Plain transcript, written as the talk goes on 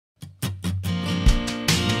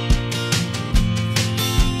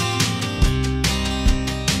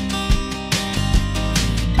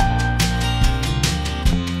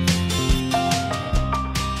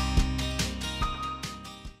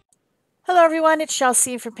Hello everyone, it's Shel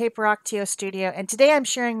C from PaperOcotilloStudio, and today I'm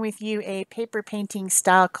sharing with you a paper painting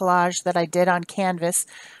style collage that I did on canvas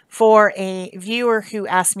for a viewer who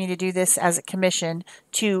asked me to do this as a commission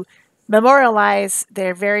to memorialize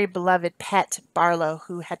their very beloved pet, Barlow,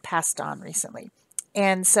 who had passed on recently.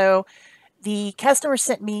 And so the customer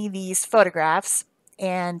sent me these photographs,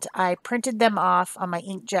 and I printed them off on my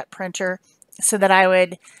inkjet printer so that I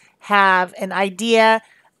would have an idea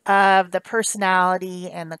of the personality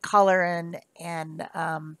and the color and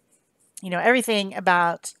everything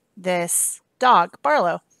about this dog,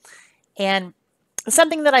 Barlow. And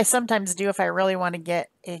something that I sometimes do if I really want to get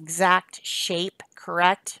exact shape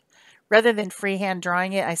correct, rather than freehand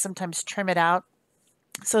drawing it, I sometimes trim it out.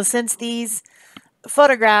 So since these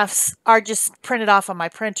photographs are just printed off on my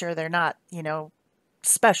printer, they're not,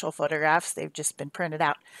 special photographs, they've just been printed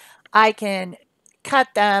out, I can cut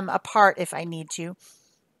them apart if I need to.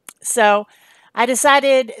 So I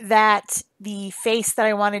decided that the face that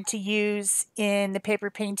I wanted to use in the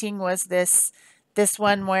paper painting was this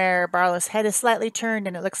one where Barlow's head is slightly turned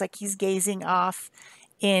and it looks like he's gazing off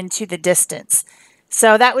into the distance.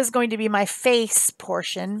 So that was going to be my face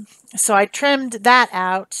portion. So I trimmed that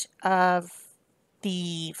out of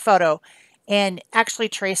the photo and actually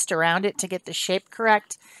traced around it to get the shape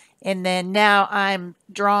correct. And then now I'm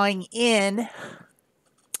drawing in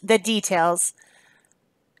the details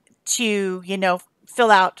to,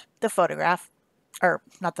 fill out the photograph, or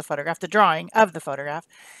not the photograph, the drawing of the photograph.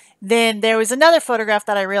 Then there was another photograph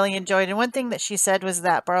that I really enjoyed. And one thing that she said was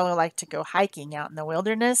that Barlow liked to go hiking out in the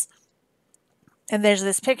wilderness. And there's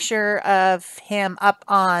this picture of him up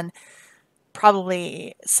on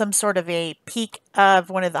probably some sort of a peak of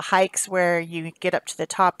one of the hikes where you get up to the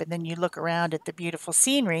top and then you look around at the beautiful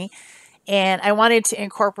scenery. And I wanted to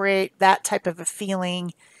incorporate that type of a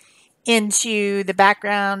feeling into the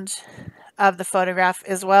background of the photograph,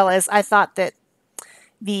 as well as I thought that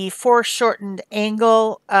the foreshortened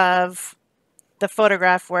angle of the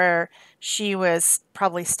photograph where she was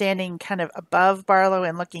probably standing kind of above Barlow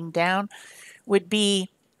and looking down would be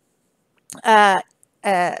a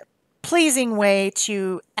pleasing way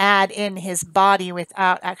to add in his body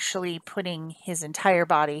without actually putting his entire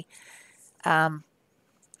body. I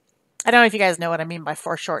don't know if you guys know what I mean by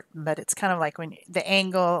foreshortened, but it's kind of like when the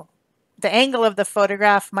angle of the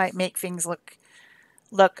photograph might make things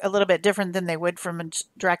look a little bit different than they would from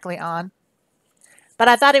directly on. But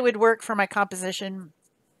I thought it would work for my composition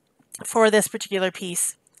for this particular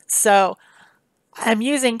piece. So I'm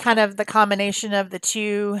using kind of the combination of the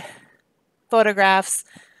two photographs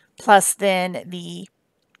plus then the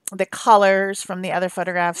colors from the other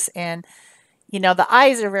photographs. And, the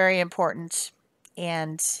eyes are very important.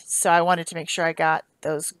 And so I wanted to make sure I got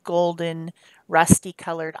those golden, rusty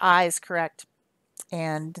colored eyes correct.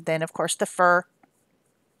 And then, of course, the fur.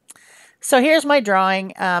 So here's my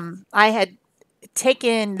drawing. I had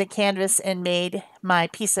taken the canvas and made my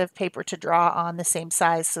piece of paper to draw on the same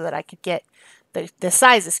size so that I could get the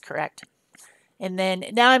sizes correct. And then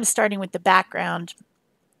now I'm starting with the background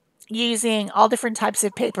using all different types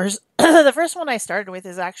of papers. The first one I started with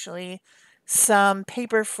is actually some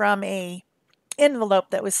paper from a envelope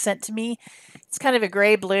that was sent to me. It's kind of a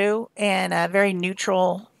gray blue and a very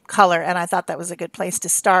neutral color, and I thought that was a good place to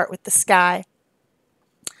start with the sky.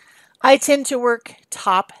 I tend to work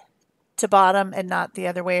top to bottom and not the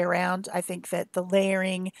other way around. I think that the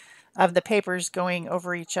layering of the papers going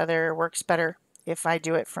over each other works better if I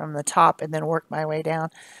do it from the top and then work my way down.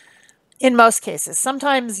 In most cases,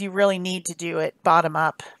 sometimes you really need to do it bottom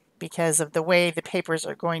up because of the way the papers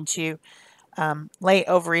are going to lay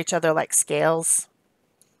over each other like scales.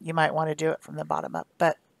 You might want to do it from the bottom up,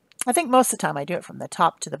 but I think most of the time I do it from the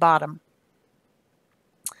top to the bottom.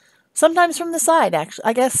 Sometimes from the side, actually.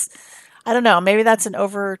 I guess, I don't know, maybe that's an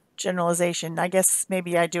overgeneralization. I guess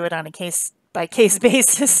maybe I do it on a case-by-case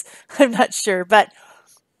basis. I'm not sure, but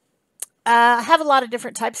I have a lot of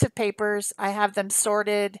different types of papers. I have them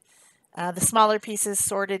sorted, the smaller pieces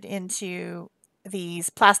sorted into these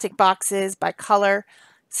plastic boxes by color.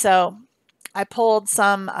 So I pulled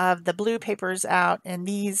some of the blue papers out, and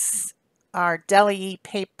these are deli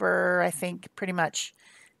paper, I think, pretty much,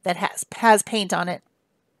 that has paint on it,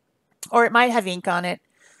 or it might have ink on it.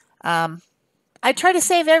 I try to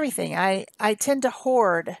save everything. I tend to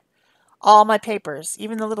hoard all my papers,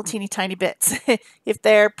 even the little teeny tiny bits. If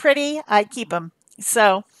they're pretty, I keep them.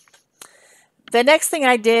 So the next thing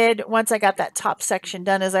I did once I got that top section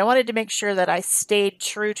done is I wanted to make sure that I stayed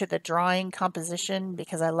true to the drawing composition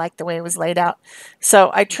because I liked the way it was laid out.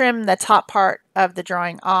 So I trimmed the top part of the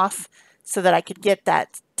drawing off so that I could get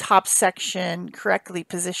that top section correctly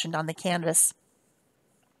positioned on the canvas.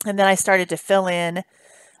 And then I started to fill in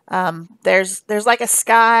There's like a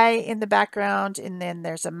sky in the background, and then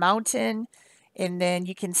there's a mountain, and then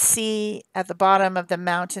you can see at the bottom of the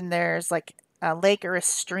mountain there's like a lake or a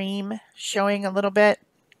stream showing a little bit,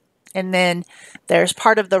 and then there's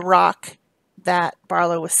part of the rock that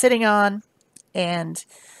Barlow was sitting on, and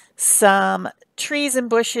some trees and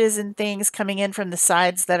bushes and things coming in from the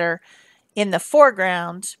sides that are in the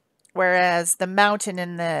foreground, whereas the mountain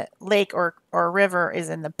and the lake or river is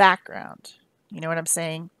in the background. You know what I'm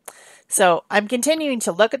saying? So I'm continuing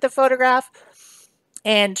to look at the photograph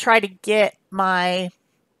and try to get my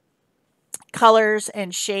colors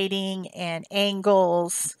and shading and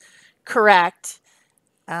angles correct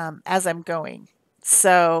as I'm going.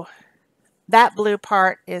 So that blue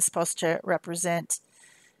part is supposed to represent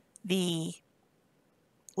the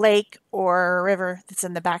lake or river that's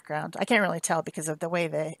in the background. I can't really tell because of the way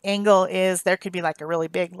the angle is. There could be like a really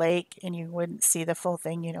big lake and you wouldn't see the full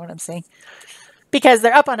thing, you know what I'm saying? Because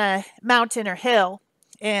they're up on a mountain or hill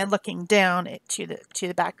and looking down to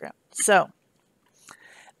the background. So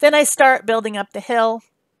then I start building up the hill,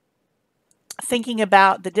 thinking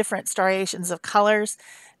about the different striations of colors.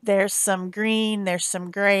 There's some green, there's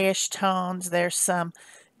some grayish tones, there's some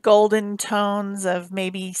golden tones of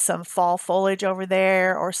maybe some fall foliage over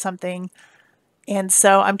there or something. And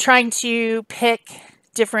so I'm trying to pick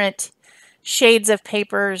different shades of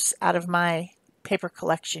papers out of my paper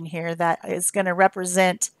collection here that is going to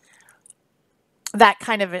represent that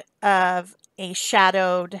kind of a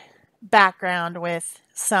shadowed background with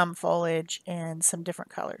some foliage and some different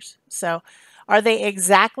colors. So are they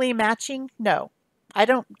exactly matching? No, I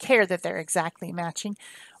don't care that they're exactly matching.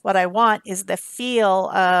 What I want is the feel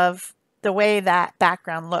of the way that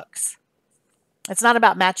background looks. It's not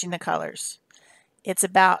about matching the colors. It's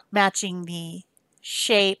about matching the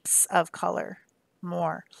shapes of color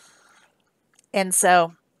more. And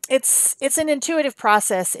so it's an intuitive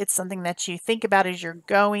process. It's something that you think about as you're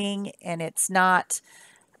going, and it's not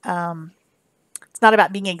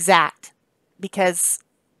about being exact, because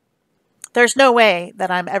there's no way that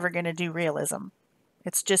I'm ever going to do realism.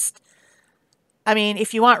 It's just, I mean,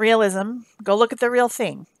 if you want realism, go look at the real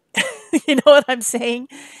thing. You know what I'm saying?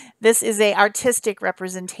 This is an artistic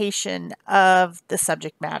representation of the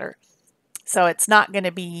subject matter. So it's not going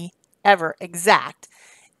to be ever exact.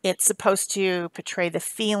 It's supposed to portray the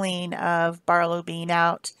feeling of Barlow being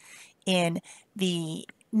out in the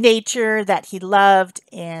nature that he loved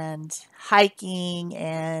and hiking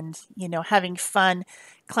and, you know, having fun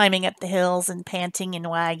climbing up the hills and panting and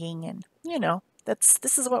wagging, and, you know,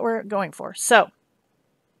 this is what we're going for. So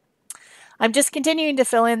I'm just continuing to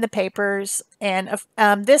fill in the papers, and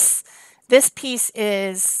this piece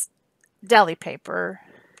is deli paper.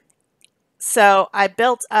 So I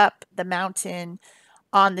built up the mountain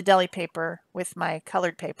on the deli paper with my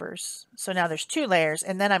colored papers. So now there's 2 layers,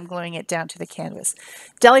 and then I'm gluing it down to the canvas.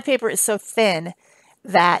 Deli paper is so thin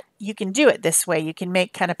that you can do it this way. You can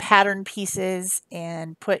make kind of pattern pieces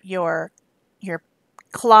and put your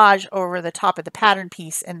collage over the top of the pattern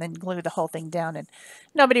piece and then glue the whole thing down, and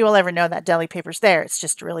nobody will ever know that deli paper's there. It's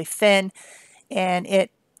just really thin, and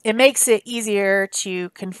it makes it easier to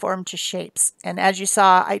conform to shapes. And as you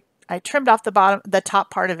saw, I trimmed off the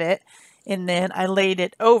top part of it, and then I laid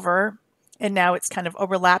it over, and now it's kind of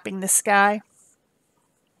overlapping the sky.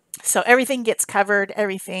 So everything gets covered,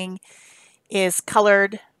 everything is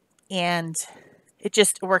colored, and it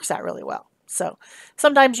just works out really well. So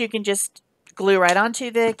sometimes you can just glue right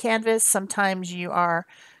onto the canvas. Sometimes you are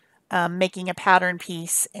making a pattern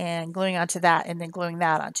piece and gluing onto that and then gluing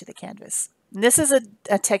that onto the canvas. And this is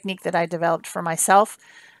a technique that I developed for myself.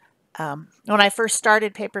 When I first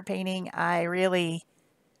started paper painting, I really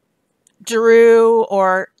drew,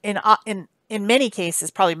 or in many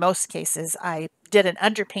cases, probably most cases, I did an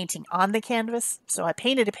underpainting on the canvas. So I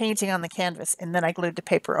painted a painting on the canvas and then I glued the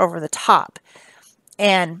paper over the top.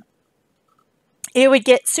 And it would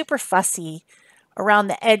get super fussy around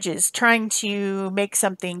the edges. Trying to make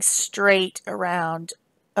something straight around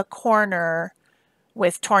a corner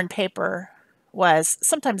with torn paper was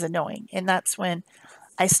sometimes annoying. And that's when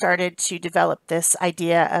I started to develop this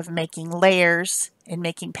idea of making layers and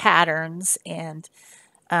making patterns, and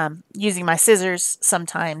using my scissors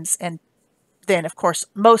sometimes, and then of course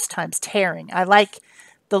most times tearing. I like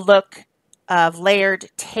the look of layered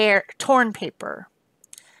torn paper,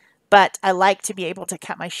 but I like to be able to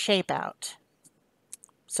cut my shape out.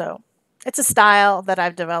 So it's a style that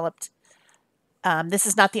I've developed. This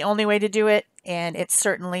is not the only way to do it, and it's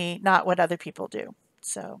certainly not what other people do.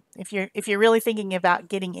 So if you're really thinking about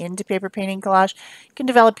getting into paper painting collage, you can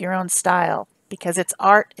develop your own style, because it's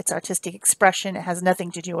art, it's artistic expression. It has nothing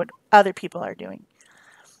to do with what other people are doing.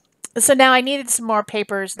 So now I needed some more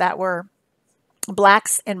papers that were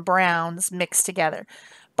blacks and browns mixed together.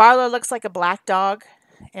 Barlow looks like a black dog,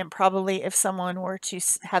 and probably if someone were to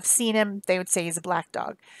have seen him, they would say he's a black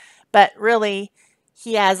dog. But really,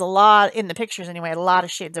 he has a lot, in the pictures anyway, a lot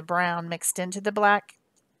of shades of brown mixed into the black.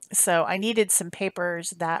 So I needed some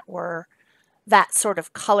papers that were that sort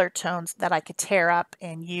of color tones that I could tear up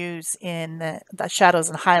and use in the shadows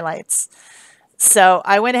and highlights. So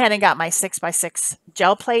I went ahead and got my 6x6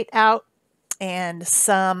 gel plate out and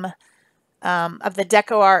some of the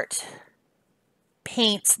Deco Art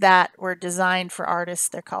paints that were designed for artists.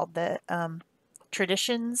 They're called the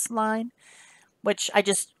Traditions line, which I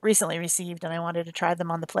just recently received and I wanted to try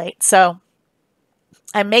them on the plate. So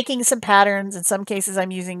I'm making some patterns. In some cases,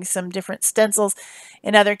 I'm using some different stencils.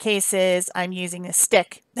 In other cases, I'm using a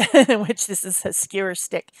stick, which this is a skewer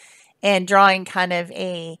stick, and drawing kind of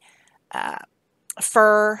a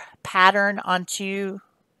fur pattern onto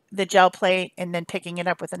the gel plate and then picking it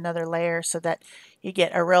up with another layer so that you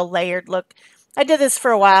get a real layered look. I did this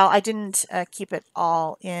for a while. I didn't keep it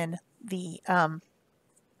all in the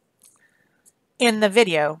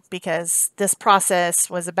video because this process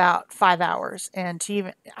was about 5 hours, and to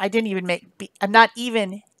even I'm not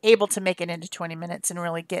even able to make it into 20 minutes and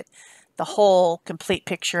really get the whole complete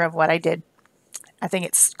picture of what I did. I think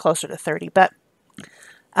it's closer to 30, but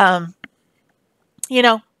you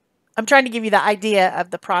know, I'm trying to give you the idea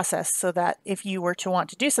of the process so that if you were to want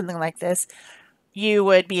to do something like this, you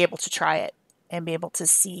would be able to try it and be able to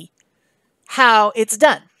see how it's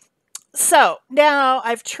done. So now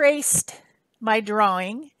I've traced my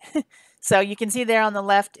drawing. So you can see there on the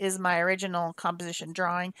left is my original composition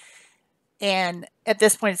drawing. And at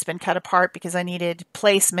this point, it's been cut apart because I needed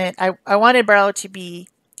placement. I wanted Barlow to be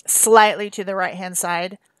slightly to the right-hand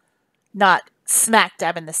side, not smack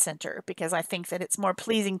dab in the center, because I think that it's more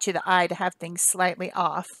pleasing to the eye to have things slightly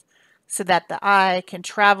off so that the eye can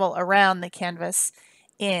travel around the canvas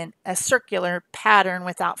in a circular pattern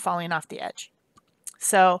without falling off the edge.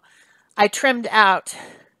 So I trimmed out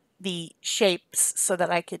the shapes so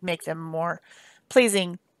that I could make them more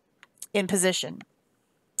pleasing in position.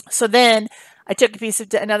 So then I took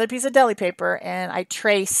another piece of deli paper and I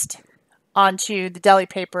traced onto the deli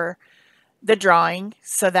paper the drawing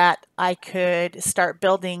so that I could start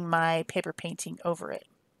building my paper painting over it.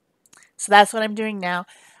 So that's what I'm doing now.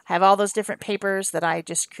 I have all those different papers that I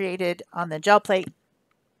just created on the gel plate,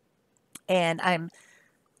 and I'm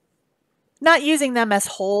not using them as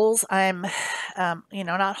wholes. I'm,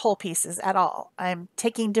 not whole pieces at all. I'm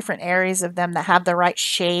taking different areas of them that have the right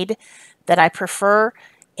shade that I prefer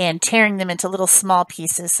and tearing them into little small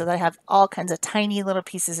pieces so that I have all kinds of tiny little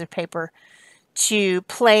pieces of paper to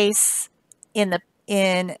place in the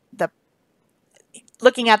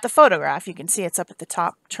looking at the photograph. You can see it's up at the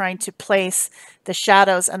top, trying to place the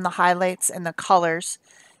shadows and the highlights and the colors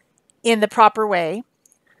in the proper way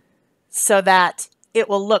so that it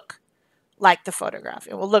will look like the photograph.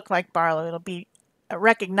 It will look like Barlow. It'll be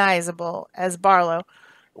recognizable as Barlow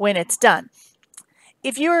when it's done.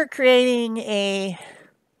 If you are creating a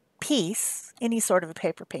piece, any sort of a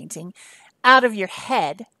paper painting, out of your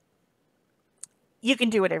head, you can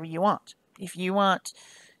do whatever you want. If you want,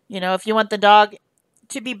 if you want the dog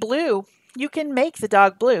to be blue, you can make the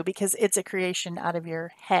dog blue because it's a creation out of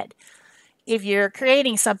your head. If you're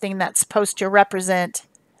creating something that's supposed to represent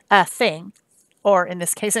a thing, or in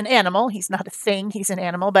this case, an animal. He's not a thing, he's an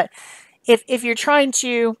animal. But if you're trying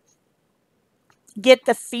to get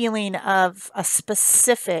the feeling of a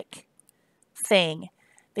specific thing,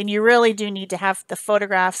 then you really do need to have the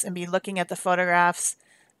photographs and be looking at the photographs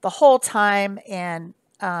the whole time and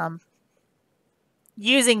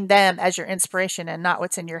using them as your inspiration and not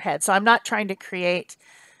what's in your head. So I'm not trying to create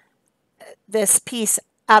this piece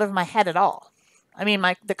out of my head at all. I mean,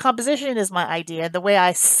 the composition is my idea. The way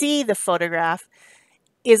I see the photograph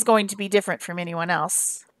is going to be different from anyone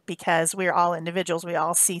else because we're all individuals. We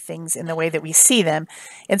all see things in the way that we see them.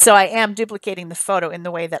 And so I am duplicating the photo in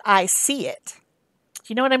the way that I see it. Do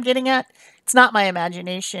you know what I'm getting at? It's not my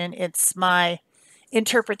imagination. It's my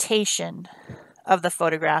interpretation of the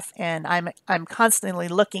photograph. And I'm constantly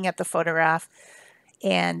looking at the photograph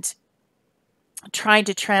and trying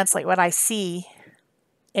to translate what I see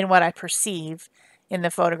and what I perceive in the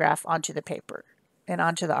photograph onto the paper and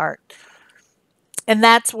onto the art. And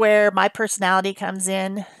that's where my personality comes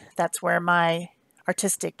in. That's where my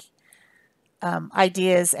artistic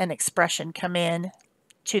ideas and expression come in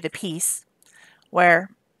to the piece,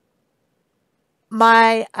 where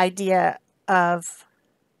my idea of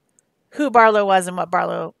who Barlow was and what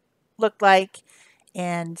Barlow looked like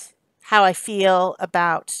and how I feel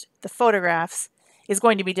about the photographs is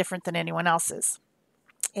going to be different than anyone else's.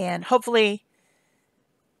 And hopefully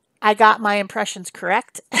I got my impressions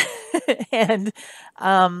correct and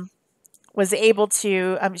was able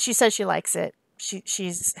to, she says she likes it.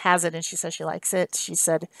 She has it and she says she likes it. She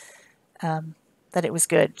said that it was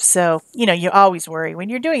good. So, you know, you always worry when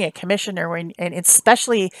you're doing a commission or when, and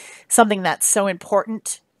especially something that's so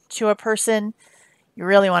important to a person, you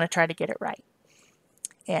really want to try to get it right.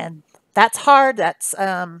 And that's hard. That's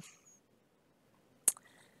not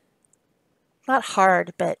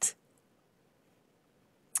hard, but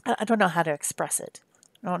I don't know how to express it.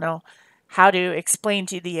 I don't know how to explain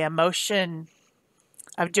to you the emotion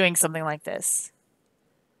of doing something like this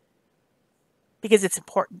because it's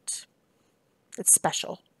important. It's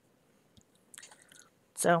special.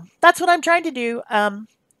 So that's what I'm trying to do.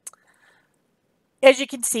 As you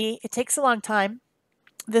can see, it takes a long time.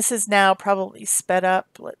 This is now probably sped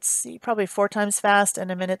up, let's see, probably 4 times fast,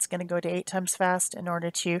 and a minute's going to go to 8 times fast in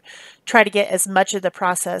order to try to get as much of the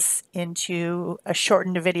process into a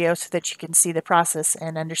shortened video so that you can see the process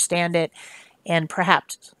and understand it and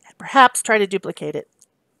perhaps try to duplicate it.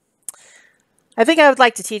 I think I would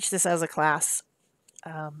like to teach this as a class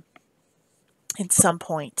at some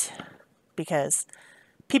point because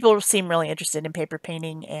people seem really interested in paper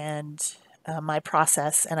painting and my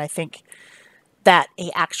process, and I think that a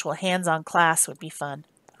actual hands-on class would be fun.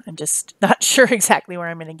 I'm just not sure exactly where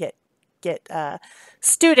I'm going to get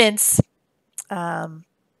students.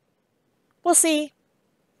 We'll see.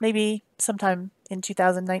 Maybe sometime in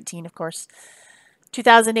 2019, of course.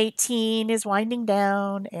 2018 is winding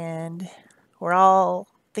down, and we're all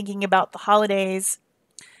thinking about the holidays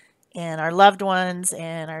and our loved ones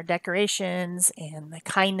and our decorations and the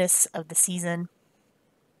kindness of the season.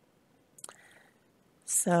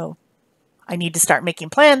 So I need to start making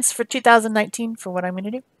plans for 2019 for what I'm going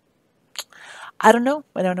to do. I don't know.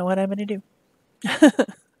 I don't know what I'm going to do.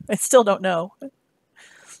 I still don't know.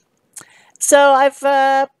 So I've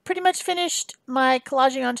pretty much finished my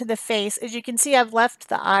collaging onto the face. As you can see, I've left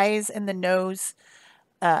the eyes and the nose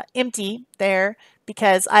empty there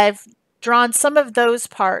because I've drawn some of those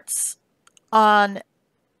parts on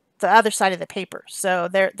the other side of the paper. So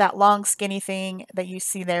there, that long skinny thing that you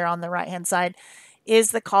see there on the right hand side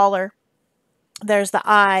is the collar. There's the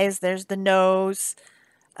eyes, there's the nose.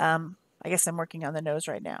 I guess I'm working on the nose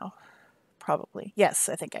right now. Probably. Yes,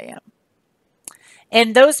 I think I am.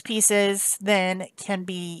 And those pieces then can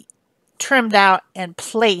be trimmed out and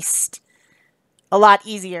placed a lot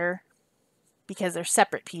easier because they're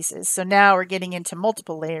separate pieces. So now we're getting into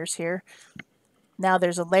multiple layers here. Now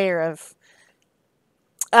there's a layer of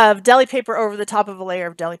deli paper over the top of a layer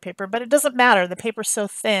of deli paper, but it doesn't matter. The paper's so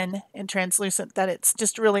thin and translucent that it's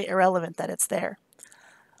just really irrelevant that it's there.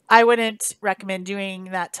 I wouldn't recommend doing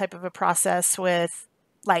that type of a process with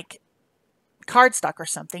like cardstock or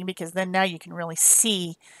something because then now you can really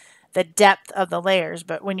see the depth of the layers.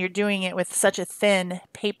 But when you're doing it with such a thin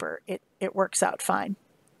paper, it works out fine.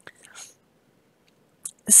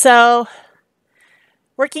 So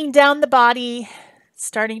working down the body,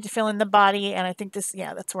 starting to fill in the body, and I think this,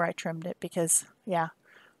 yeah, that's where I trimmed it because, yeah,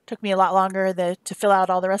 it took me a lot longer to fill out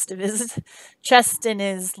all the rest of his chest and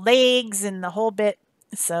his legs and the whole bit.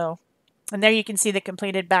 So, and there you can see the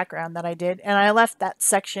completed background that I did. And I left that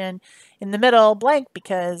section in the middle blank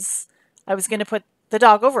because I was going to put the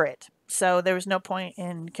dog over it. So there was no point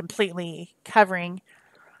in completely covering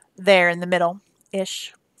there in the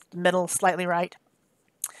middle-ish, the middle slightly right.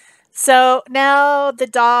 So now the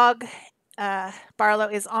dog, Barlow,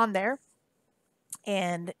 is on there.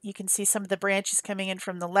 And you can see some of the branches coming in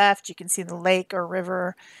from the left. You can see the lake or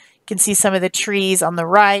river. You can see some of the trees on the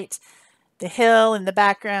right. The hill in the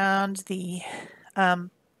background, the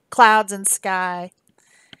clouds and sky.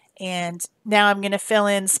 And now I'm going to fill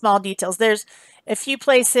in small details. There's a few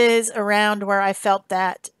places around where I felt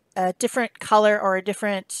that a different color or a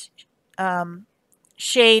different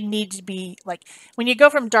shade needs to be, like when you go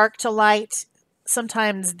from dark to light,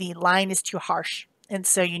 sometimes the line is too harsh. And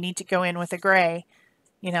so you need to go in with a gray.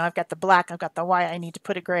 You know, I've got the black, I've got the white. I need to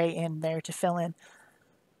put a gray in there to fill in.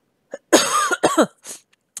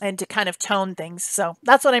 And to kind of tone things. So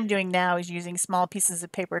that's what I'm doing now, is using small pieces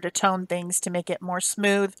of paper to tone things to make it more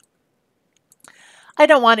smooth. I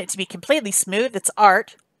don't want it to be completely smooth. It's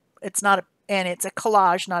art. It's not and it's a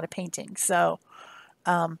collage, not a painting. So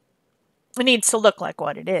it needs to look like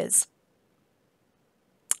what it is.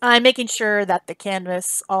 I'm making sure that the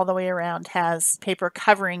canvas all the way around has paper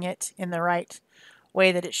covering it in the right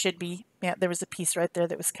way that it should be. Yeah, there was a piece right there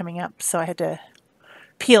that was coming up, so I had to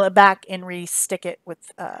peel it back and re-stick it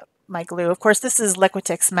with my glue. Of course, this is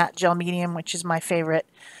Liquitex matte gel medium, which is my favorite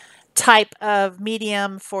type of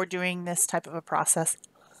medium for doing this type of a process.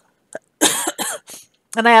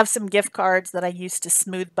 And I have some gift cards that I use to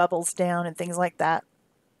smooth bubbles down and things like that.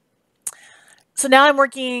 So now I'm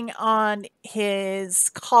working on his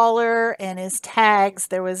collar and his tags.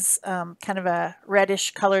 There was kind of a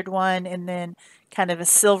reddish colored one and then kind of a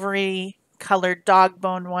silvery colored dog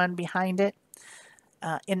bone one behind it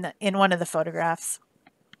in one of the photographs.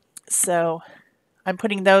 So I'm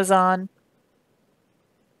putting those on,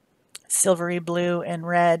 silvery blue and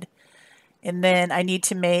red. And then I need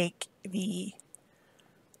to make the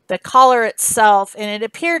collar itself. And it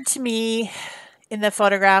appeared to me in the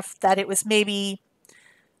photograph that it was maybe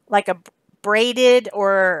like a braided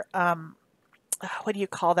or what do you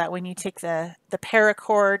call that when you take the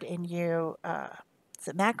paracord and you is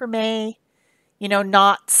it macrame, you know,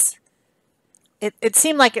 knots. It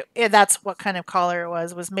seemed like that's what kind of collar it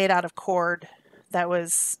was made out of cord that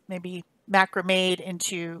was maybe macrameed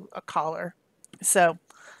into a collar. So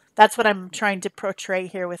that's what I'm trying to portray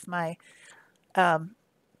here with my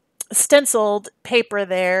stenciled paper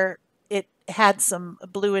there. It had some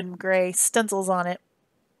blue and gray stencils on it.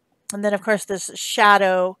 And then, of course, there's a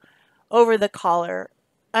shadow over the collar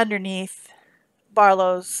underneath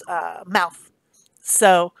Barlow's mouth.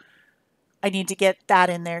 So I need to get that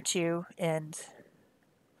in there too. And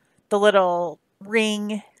the little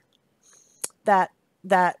ring that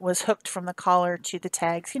was hooked from the collar to the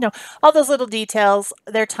tags. You know, all those little details,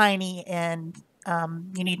 they're tiny, and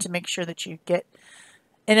you need to make sure that you get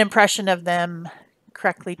an impression of them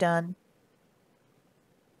correctly done.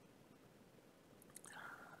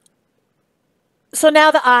 So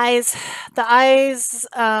now the eyes,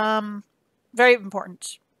 very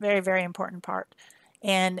important, very, very important part.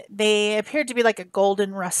 And they appeared to be like a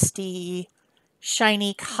golden rusty,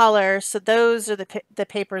 shiny color. So those are the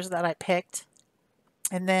papers that I picked.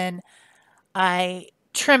 And then I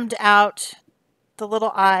trimmed out the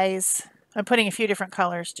little eyes. I'm putting a few different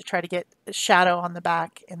colors to try to get the shadow on the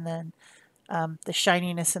back and then the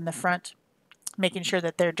shininess in the front, making sure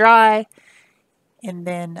that they're dry, and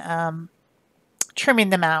then trimming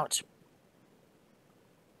them out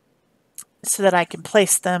so that I can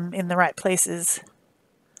place them in the right places,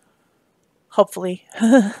 hopefully.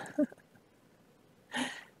 The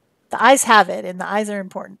eyes have it, and the eyes are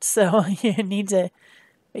important, so you need to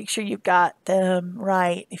make sure you've got them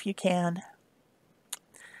right if you can.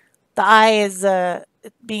 The eye is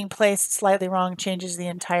being placed slightly wrong changes the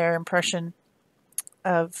entire impression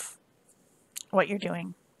of what you're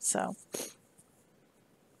doing. So,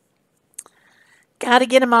 got to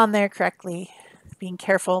get them on there correctly. Being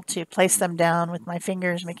careful to place them down with my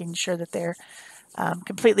fingers, making sure that they're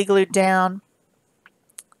completely glued down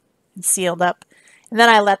and sealed up. And then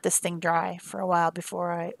I let this thing dry for a while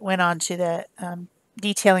before I went on to the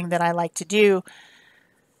detailing that I like to do.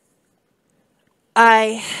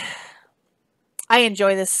 I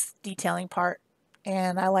enjoy this detailing part,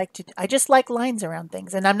 and I just like lines around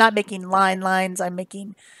things. And I'm not making lines, I'm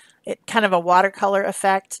making it kind of a watercolor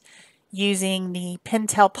effect using the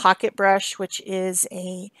Pentel Pocket Brush, which is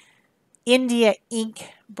a India ink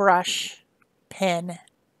brush pen.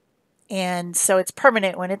 And so it's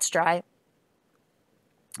permanent when it's dry.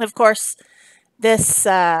 Of course, this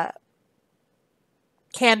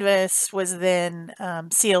canvas was then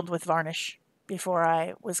sealed with varnish before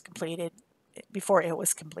it was completed,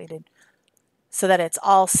 so that it's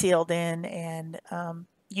all sealed in and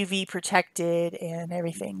UV protected and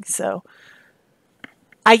everything. So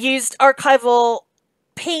I used archival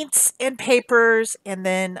paints and papers, and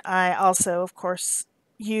then I also, of course,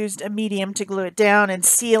 used a medium to glue it down and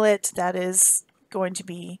seal it. That is going to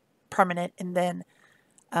be permanent, and then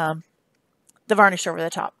the varnish over the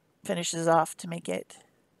top finishes off to make it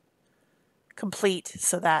complete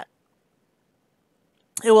so that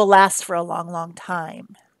it will last for a long, long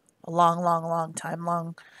time. A long, long, long time.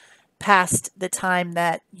 Long past the time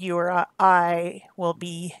that you or I will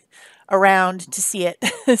be around to see it.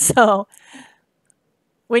 So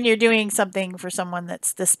when you're doing something for someone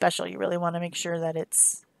that's this special, you really want to make sure that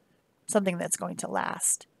it's something that's going to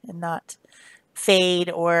last and not fade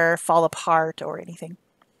or fall apart or anything.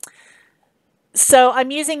 So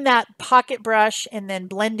I'm using that pocket brush and then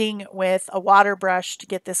blending with a water brush to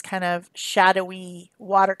get this kind of shadowy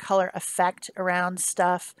watercolor effect around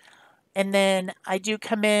stuff. And then I do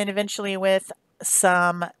come in eventually with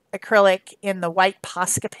some acrylic in the white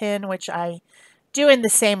Posca pen, which I do in the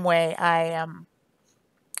same way. I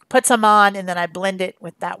put some on and then I blend it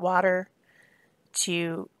with that water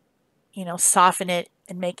to, you know, soften it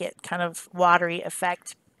and make it kind of watery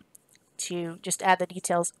effect to just add the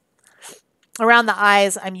details. Around the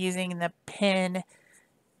eyes, I'm using the pen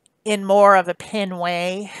in more of a pen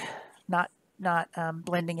way, not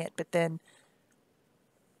blending it, but then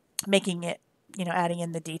making it you know, adding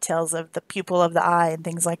in the details of the pupil of the eye and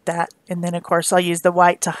things like that. And then, of course, I'll use the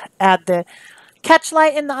white to add the catch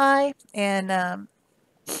light in the eye. And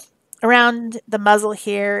around the muzzle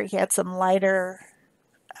here, he had some lighter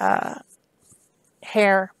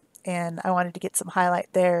hair, and I wanted to get some highlight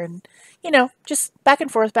there. And, you know, just back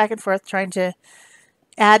and forth, trying to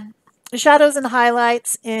add shadows and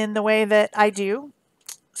highlights in the way that I do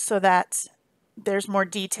so that there's more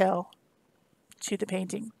detail to the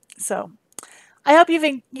painting. So I hope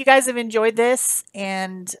you guys have enjoyed this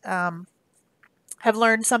and have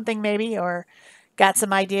learned something maybe, or got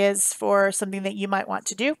some ideas for something that you might want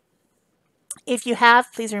to do. If you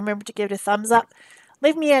have, please remember to give it a thumbs up.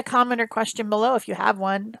 Leave me a comment or question below if you have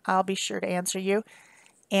one. I'll be sure to answer you.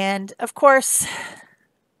 And of course,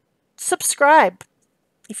 subscribe.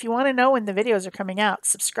 If you want to know when the videos are coming out,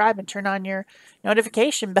 subscribe and turn on your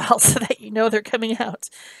notification bell so that you know they're coming out.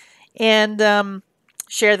 And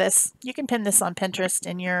share this. You can pin this on Pinterest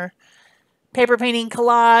in your paper painting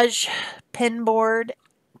collage pin board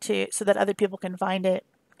so that other people can find it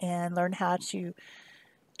and learn how to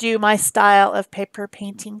do my style of paper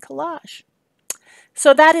painting collage.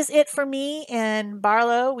 So that is it for me and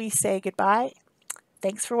Barlow. We say goodbye.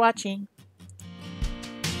 Thanks for watching.